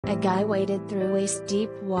A guy waded through waist-deep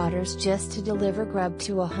waters just to deliver grub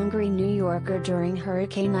to a hungry New Yorker during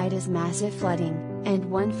Hurricane Ida's massive flooding,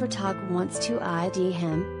 and one Photog wants to ID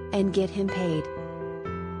him, and get him paid.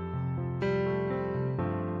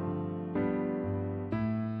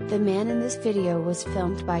 The man in this video was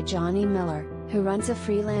filmed by Johnny Miller, who runs a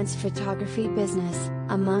freelance photography business,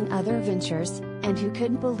 among other ventures, and who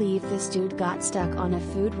couldn't believe this dude got stuck on a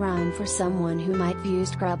food run for someone who might have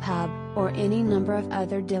used Grubhub, or any number of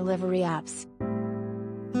other delivery apps.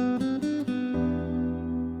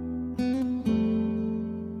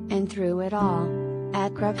 And through it all,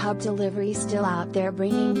 at Grubhub delivery still out there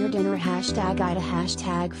bringing your dinner #Ida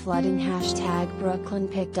 #flooding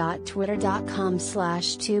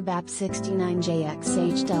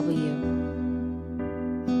 #pic.twitter.com/2bap69jxhw.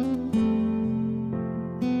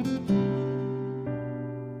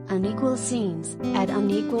 Unequal Scenes, at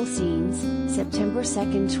Unequal Scenes, September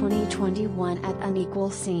 2, 2021 at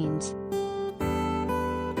Unequal Scenes.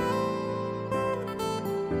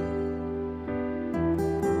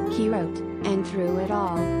 He wrote, and through it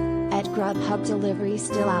all, at Grubhub delivery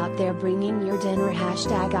still out there bringing your dinner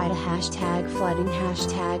 #Ida #flooding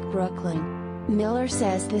 #Brooklyn. Miller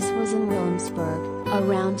says this was in Williamsburg,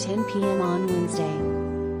 around 10 p.m. on Wednesday.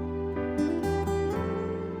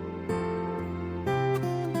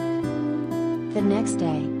 The next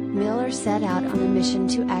day, Miller set out on a mission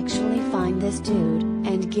to actually find this dude,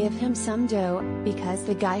 and give him some dough, because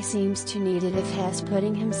the guy seems to need it if he's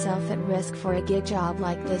putting himself at risk for a gig job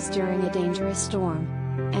like this during a dangerous storm.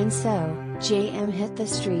 And so, JM hit the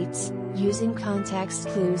streets, using context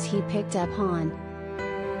clues he picked up on.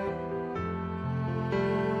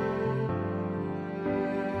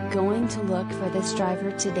 Going to look for this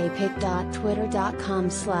driver today.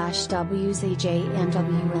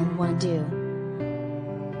 pic.twitter.com/WZJMWN1do.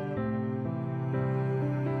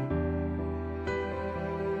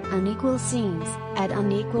 Unequal Scenes, at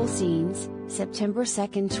Unequal Scenes, September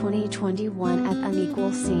 2, 2021 at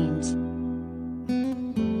Unequal Scenes.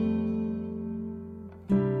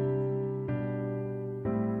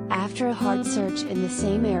 After a hard search in the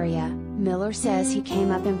same area, Miller says he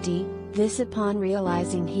came up empty, this upon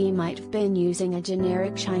realizing he might have been using a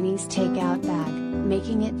generic Chinese takeout bag,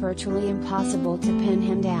 making it virtually impossible to pin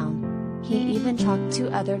him down. He even talked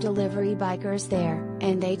to other delivery bikers there,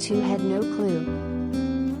 and they too had no clue.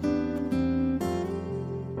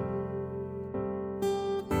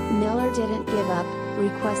 Miller didn't give up,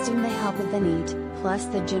 requesting the help of the NEET, plus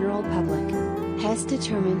the general public. Hess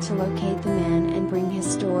determined to locate the man and bring his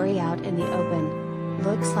story out in the open.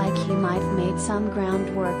 Looks like he might have made some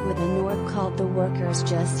groundwork with a NORC called the Workers'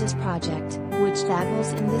 Justice Project, which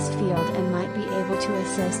dabbles in this field and might be able to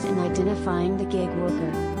assist in identifying the gig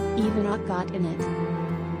worker. Even I got in it.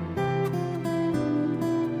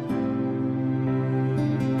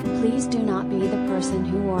 Please do not be the person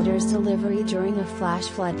who orders delivery during a flash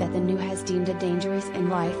flood that the NU has deemed a dangerous and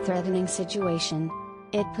life-threatening situation.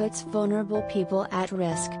 It puts vulnerable people at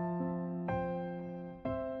risk.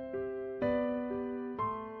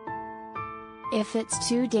 If it's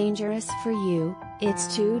too dangerous for you,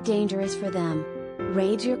 it's too dangerous for them.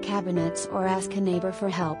 Raid your cabinets or ask a neighbor for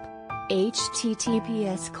help.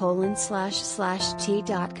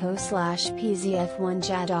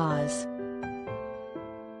 https://t.co/pzf1jadas.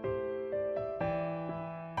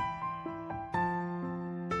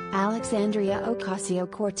 Alexandria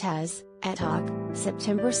Ocasio-Cortez, @Talk,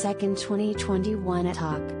 September 2, 2021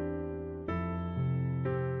 @Talk.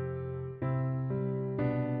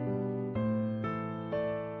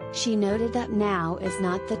 She noted that now is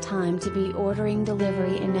not the time to be ordering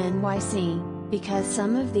delivery in NYC, because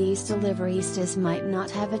some of these deliveristas might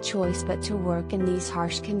not have a choice but to work in these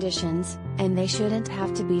harsh conditions, and they shouldn't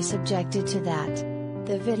have to be subjected to that.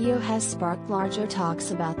 The video has sparked larger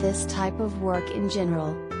talks about this type of work in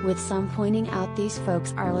general, with some pointing out these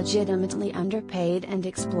folks are legitimately underpaid and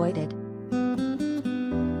exploited.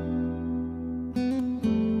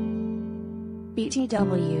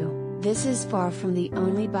 BTW, this is far from the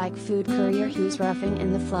only bike food courier who's roughing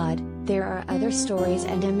in the flood. There are other stories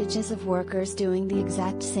and images of workers doing the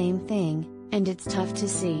exact same thing, and it's tough to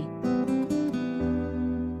see.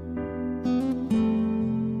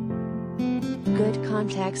 Good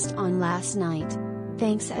context on last night.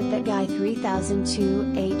 Thanks at that guy 3002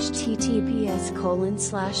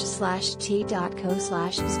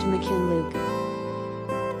 https://t.co/stmckinluke.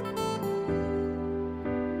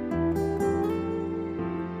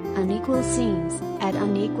 Unequal Scenes, at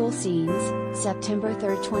Unequal Scenes, September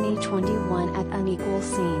 3, 2021 at Unequal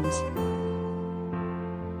Scenes.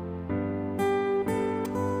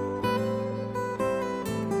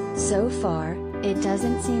 So far, it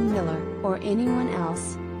doesn't seem Miller, or anyone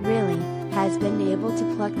else, has been able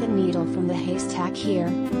to pluck the needle from the haystack here,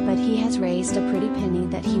 but he has raised a pretty penny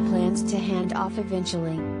that he plans to hand off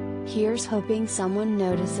eventually. Here's hoping someone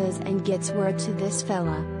notices and gets word to this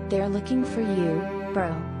fella. They're looking for you,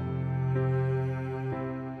 bro.